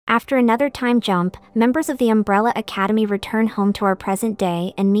After another time jump, members of the Umbrella Academy return home to our present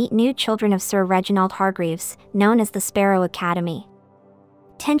day and meet new children of Sir Reginald Hargreaves, known as the Sparrow Academy.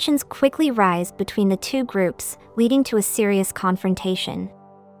 Tensions quickly rise between the two groups, leading to a serious confrontation.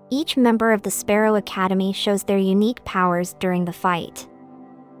 Each member of the Sparrow Academy shows their unique powers during the fight.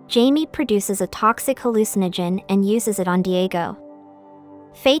 Jamie produces a toxic hallucinogen and uses it on Diego.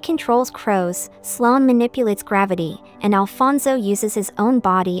 Faye controls crows, Sloane manipulates gravity, and Alfonso uses his own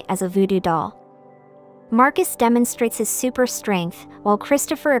body as a voodoo doll. Marcus demonstrates his super strength, while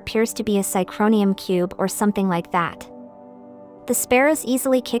Christopher appears to be a Psychronium cube or something like that. The Sparrows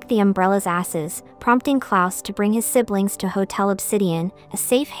easily kick the Umbrella's asses, prompting Klaus to bring his siblings to Hotel Obsidian, a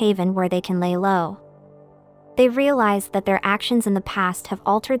safe haven where they can lay low. They realize that their actions in the past have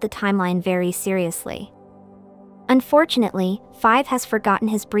altered the timeline very seriously. Unfortunately, Five has forgotten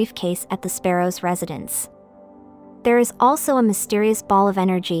his briefcase at the Sparrow's residence. There is also a mysterious ball of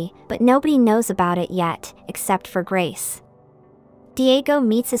energy, but nobody knows about it yet, except for Grace. Diego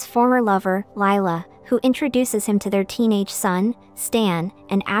meets his former lover, Lila, who introduces him to their teenage son, Stan,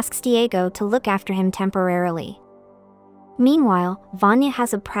 and asks Diego to look after him temporarily. Meanwhile, Vanya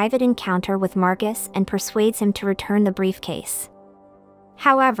has a private encounter with Marcus and persuades him to return the briefcase.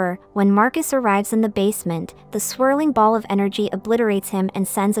 However, when Marcus arrives in the basement, the swirling ball of energy obliterates him and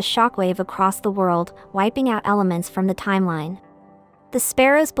sends a shockwave across the world, wiping out elements from the timeline. The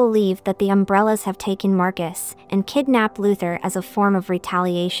Sparrows believe that the Umbrellas have taken Marcus and kidnapped Luther as a form of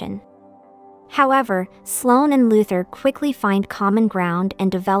retaliation. However, Sloane and Luther quickly find common ground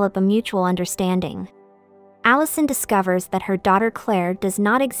and develop a mutual understanding. Allison discovers that her daughter Claire does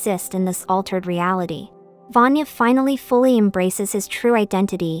not exist in this altered reality. Vanya finally fully embraces his true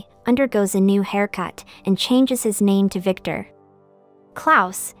identity, undergoes a new haircut, and changes his name to Victor.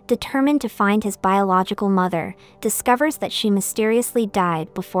 Klaus, determined to find his biological mother, discovers that she mysteriously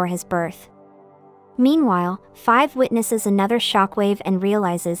died before his birth. Meanwhile, Five witnesses another shockwave and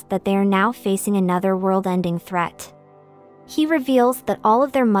realizes that they are now facing another world-ending threat. He reveals that all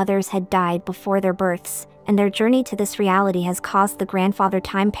of their mothers had died before their births, and their journey to this reality has caused the grandfather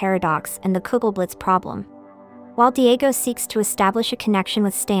time paradox and the Kugelblitz problem. While Diego seeks to establish a connection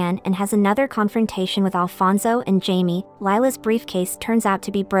with Stan and has another confrontation with Alfonso and Jamie, Lila's briefcase turns out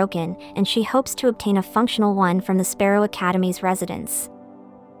to be broken, and she hopes to obtain a functional one from the Sparrow Academy's residence.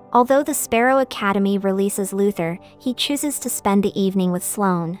 Although the Sparrow Academy releases Luther, he chooses to spend the evening with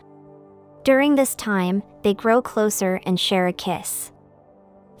Sloane. During this time, they grow closer and share a kiss.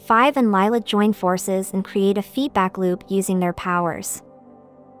 Five and Lila join forces and create a feedback loop using their powers.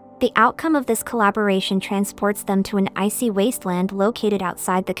 The outcome of this collaboration transports them to an icy wasteland located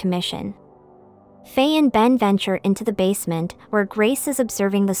outside the Commission. Faye and Ben venture into the basement, where Grace is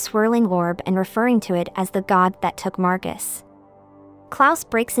observing the swirling orb and referring to it as the god that took Marcus. Klaus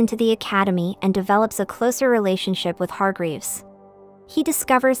breaks into the academy and develops a closer relationship with Hargreaves. He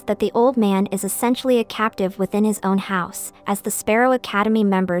discovers that the old man is essentially a captive within his own house, as the Sparrow Academy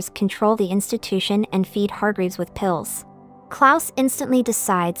members control the institution and feed Hargreaves with pills. Klaus instantly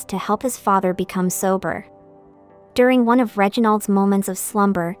decides to help his father become sober. During one of Reginald's moments of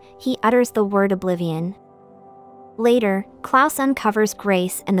slumber, he utters the word oblivion. Later, Klaus uncovers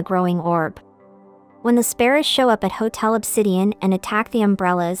Grace and the growing orb. When the Sparrows show up at Hotel Obsidian and attack the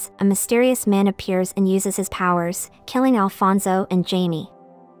Umbrellas, a mysterious man appears and uses his powers, killing Alfonso and Jamie.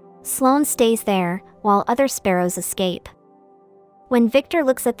 Sloane stays there, while other Sparrows escape. When Victor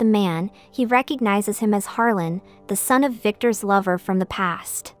looks at the man, he recognizes him as Harlan, the son of Victor's lover from the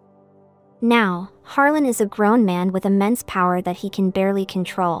past. Now, Harlan is a grown man with immense power that he can barely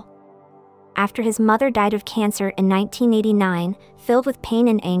control. After his mother died of cancer in 1989, filled with pain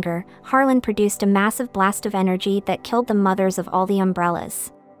and anger, Harlan produced a massive blast of energy that killed the mothers of all the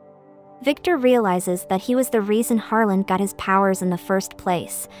Umbrellas. Victor realizes that he was the reason Harlan got his powers in the first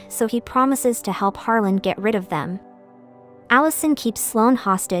place, so he promises to help Harlan get rid of them. Allison keeps Sloane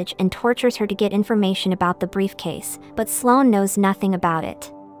hostage and tortures her to get information about the briefcase, but Sloane knows nothing about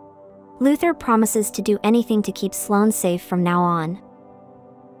it. Luther promises to do anything to keep Sloane safe from now on.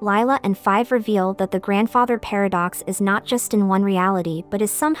 Lila and Five reveal that the grandfather paradox is not just in one reality but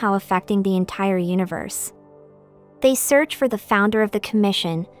is somehow affecting the entire universe. They search for the founder of the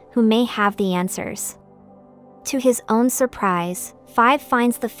Commission, who may have the answers. To his own surprise, Five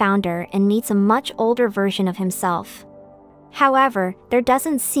finds the founder and meets a much older version of himself. However, there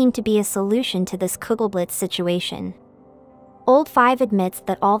doesn't seem to be a solution to this Kugelblitz situation. Old Five admits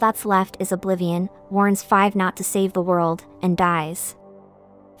that all that's left is oblivion, warns Five not to save the world, and dies.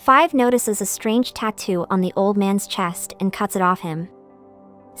 Five notices a strange tattoo on the old man's chest and cuts it off him.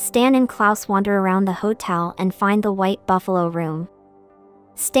 Stan and Klaus wander around the hotel and find the White Buffalo Room.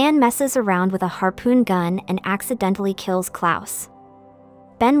 Stan messes around with a harpoon gun and accidentally kills Klaus.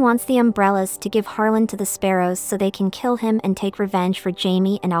 Ben wants the Umbrellas to give Harlan to the Sparrows so they can kill him and take revenge for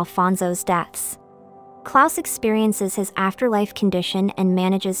Jamie and Alfonso's deaths. Klaus experiences his afterlife condition and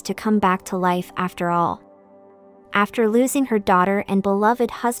manages to come back to life after all. After losing her daughter and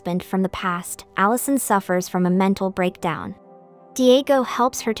beloved husband from the past, Allison suffers from a mental breakdown. Diego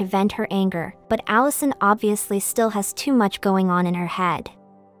helps her to vent her anger, but Allison obviously still has too much going on in her head.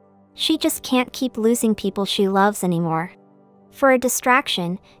 She just can't keep losing people she loves anymore. For a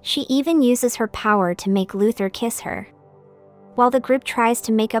distraction, she even uses her power to make Luther kiss her. While the group tries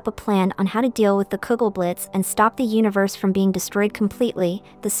to make up a plan on how to deal with the Kugelblitz and stop the universe from being destroyed completely,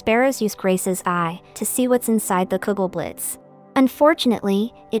 the Sparrows use Grace's eye to see what's inside the Kugelblitz.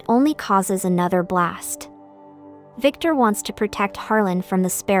 Unfortunately, it only causes another blast. Victor wants to protect Harlan from the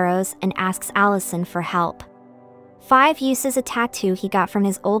Sparrows and asks Allison for help. Five uses a tattoo he got from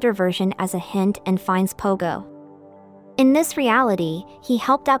his older version as a hint and finds Pogo. In this reality, he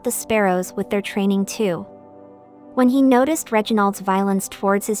helped out the Sparrows with their training too. When he noticed Reginald's violence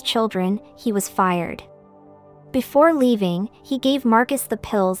towards his children, he was fired. Before leaving, he gave Marcus the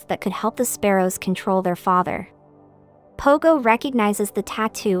pills that could help the Sparrows control their father. Pogo recognizes the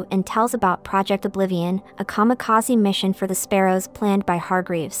tattoo and tells about Project Oblivion, a kamikaze mission for the Sparrows planned by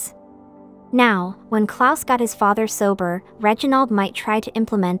Hargreaves. Now, when Klaus got his father sober, Reginald might try to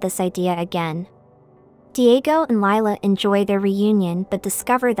implement this idea again. Diego and Lila enjoy their reunion but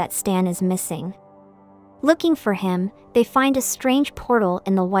discover that Stan is missing. Looking for him, they find a strange portal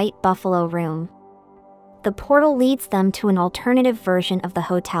in the White Buffalo room. The portal leads them to an alternative version of the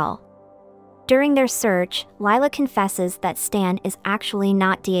hotel. During their search, Lila confesses that Stan is actually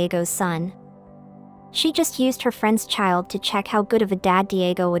not Diego's son. She just used her friend's child to check how good of a dad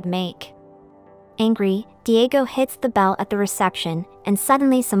Diego would make. Angry, Diego hits the bell at the reception, and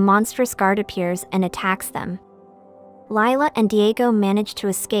suddenly some monstrous guard appears and attacks them. Lila and Diego manage to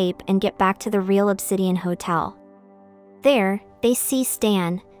escape and get back to the real Obsidian Hotel. There, they see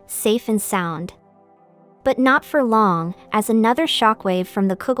Stan, safe and sound. But not for long, as another shockwave from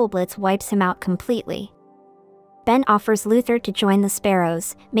the Kugelblitz wipes him out completely. Ben offers Luther to join the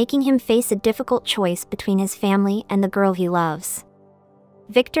Sparrows, making him face a difficult choice between his family and the girl he loves.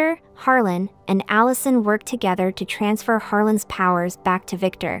 Victor, Harlan, and Allison work together to transfer Harlan's powers back to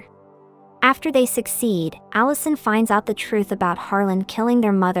Victor. After they succeed, Allison finds out the truth about Harlan killing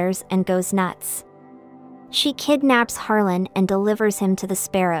their mothers and goes nuts. She kidnaps Harlan and delivers him to the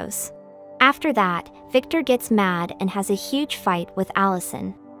Sparrows. After that, Victor gets mad and has a huge fight with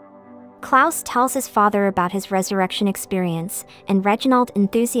Allison. Klaus tells his father about his resurrection experience, and Reginald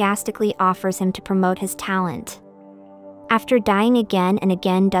enthusiastically offers him to promote his talent. After dying again and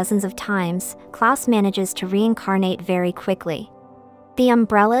again dozens of times, Klaus manages to reincarnate very quickly. The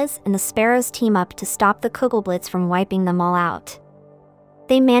Umbrellas and the Sparrows team up to stop the Kugelblitz from wiping them all out.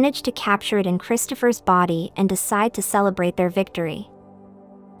 They manage to capture it in Christopher's body and decide to celebrate their victory.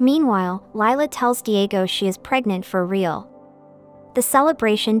 Meanwhile, Lila tells Diego she is pregnant for real. The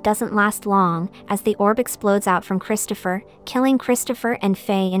celebration doesn't last long, as the orb explodes out from Christopher, killing Christopher and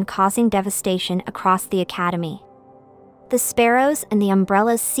Faye and causing devastation across the academy. The Sparrows and the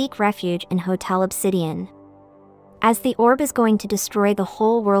Umbrellas seek refuge in Hotel Obsidian. As the orb is going to destroy the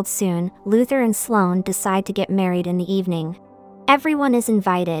whole world soon, Luther and Sloane decide to get married in the evening. Everyone is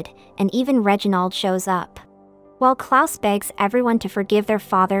invited, and even Reginald shows up. While Klaus begs everyone to forgive their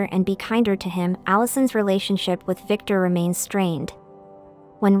father and be kinder to him, Allison's relationship with Victor remains strained.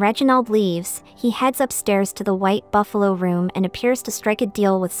 When Reginald leaves, he heads upstairs to the White Buffalo room and appears to strike a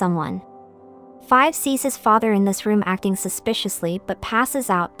deal with someone. Five sees his father in this room acting suspiciously but passes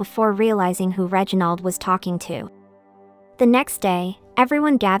out before realizing who Reginald was talking to. The next day,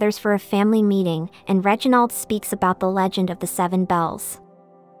 everyone gathers for a family meeting, and Reginald speaks about the legend of the Seven Bells.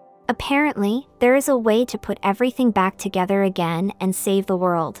 Apparently, there is a way to put everything back together again and save the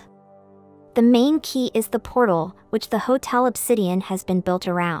world. The main key is the portal, which the Hotel Obsidian has been built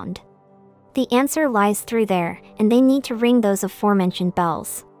around. The answer lies through there, and they need to ring those aforementioned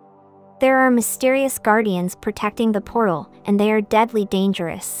bells. There are mysterious guardians protecting the portal, and they are deadly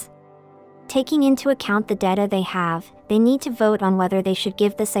dangerous. Taking into account the data they have, they need to vote on whether they should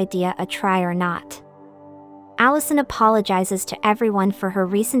give this idea a try or not. Allison apologizes to everyone for her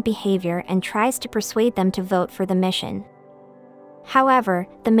recent behavior and tries to persuade them to vote for the mission. However,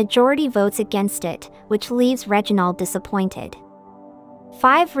 the majority votes against it, which leaves Reginald disappointed.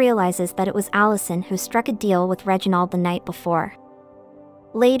 Five realizes that it was Allison who struck a deal with Reginald the night before.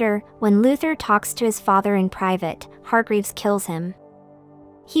 Later, when Luther talks to his father in private, Hargreaves kills him.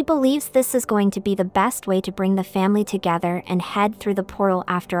 He believes this is going to be the best way to bring the family together and head through the portal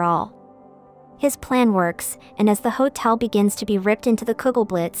after all. His plan works, and as the hotel begins to be ripped into the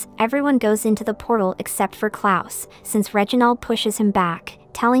Kugelblitz, everyone goes into the portal except for Klaus, since Reginald pushes him back,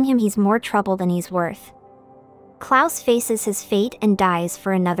 telling him he's more trouble than he's worth. Klaus faces his fate and dies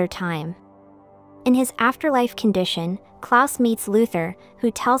for another time. In his afterlife condition, Klaus meets Luther,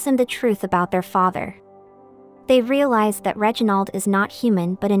 who tells him the truth about their father. They realize that Reginald is not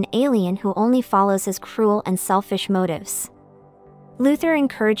human but an alien who only follows his cruel and selfish motives. Luther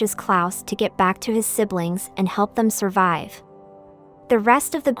encourages Klaus to get back to his siblings and help them survive. The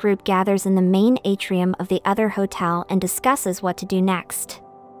rest of the group gathers in the main atrium of the other hotel and discusses what to do next.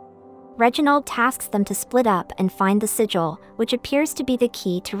 Reginald tasks them to split up and find the sigil, which appears to be the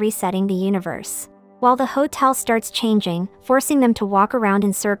key to resetting the universe. While the hotel starts changing, forcing them to walk around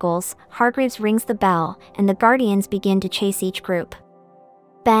in circles, Hargreaves rings the bell, and the Guardians begin to chase each group.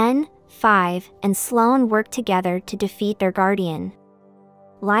 Ben, Five, and Sloane work together to defeat their Guardian.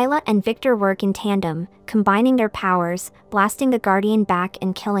 Lila and Victor work in tandem, combining their powers, blasting the Guardian back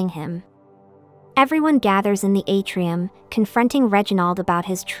and killing him. Everyone gathers in the atrium, confronting Reginald about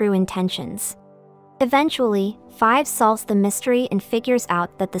his true intentions. Eventually, Five solves the mystery and figures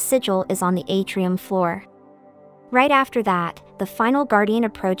out that the sigil is on the atrium floor. Right after that, the final Guardian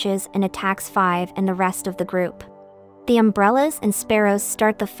approaches and attacks Five and the rest of the group. The Umbrellas and Sparrows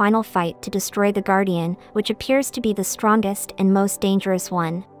start the final fight to destroy the Guardian, which appears to be the strongest and most dangerous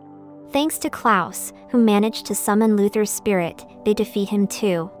one. Thanks to Klaus, who managed to summon Luther's spirit, they defeat him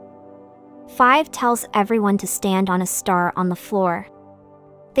too. Five tells everyone to stand on a star on the floor.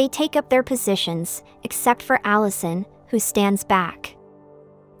 They take up their positions, except for Allison, who stands back.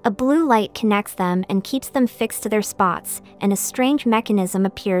 A blue light connects them and keeps them fixed to their spots, and a strange mechanism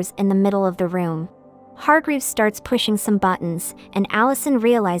appears in the middle of the room. Hargreaves starts pushing some buttons, and Allison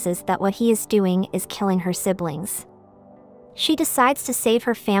realizes that what he is doing is killing her siblings. She decides to save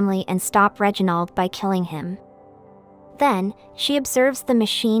her family and stop Reginald by killing him. Then, she observes the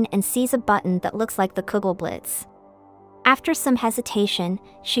machine and sees a button that looks like the Kugelblitz. After some hesitation,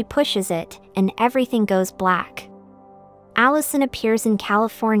 she pushes it, and everything goes black. Allison appears in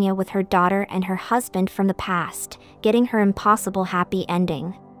California with her daughter and her husband from the past, getting her impossible happy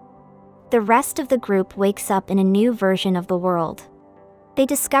ending. The rest of the group wakes up in a new version of the world. They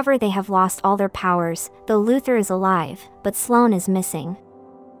discover they have lost all their powers, though Luther is alive, but Sloane is missing.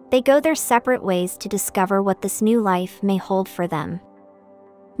 They go their separate ways to discover what this new life may hold for them.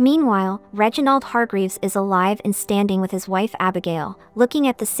 Meanwhile, Reginald Hargreaves is alive and standing with his wife Abigail, looking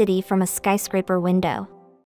at the city from a skyscraper window.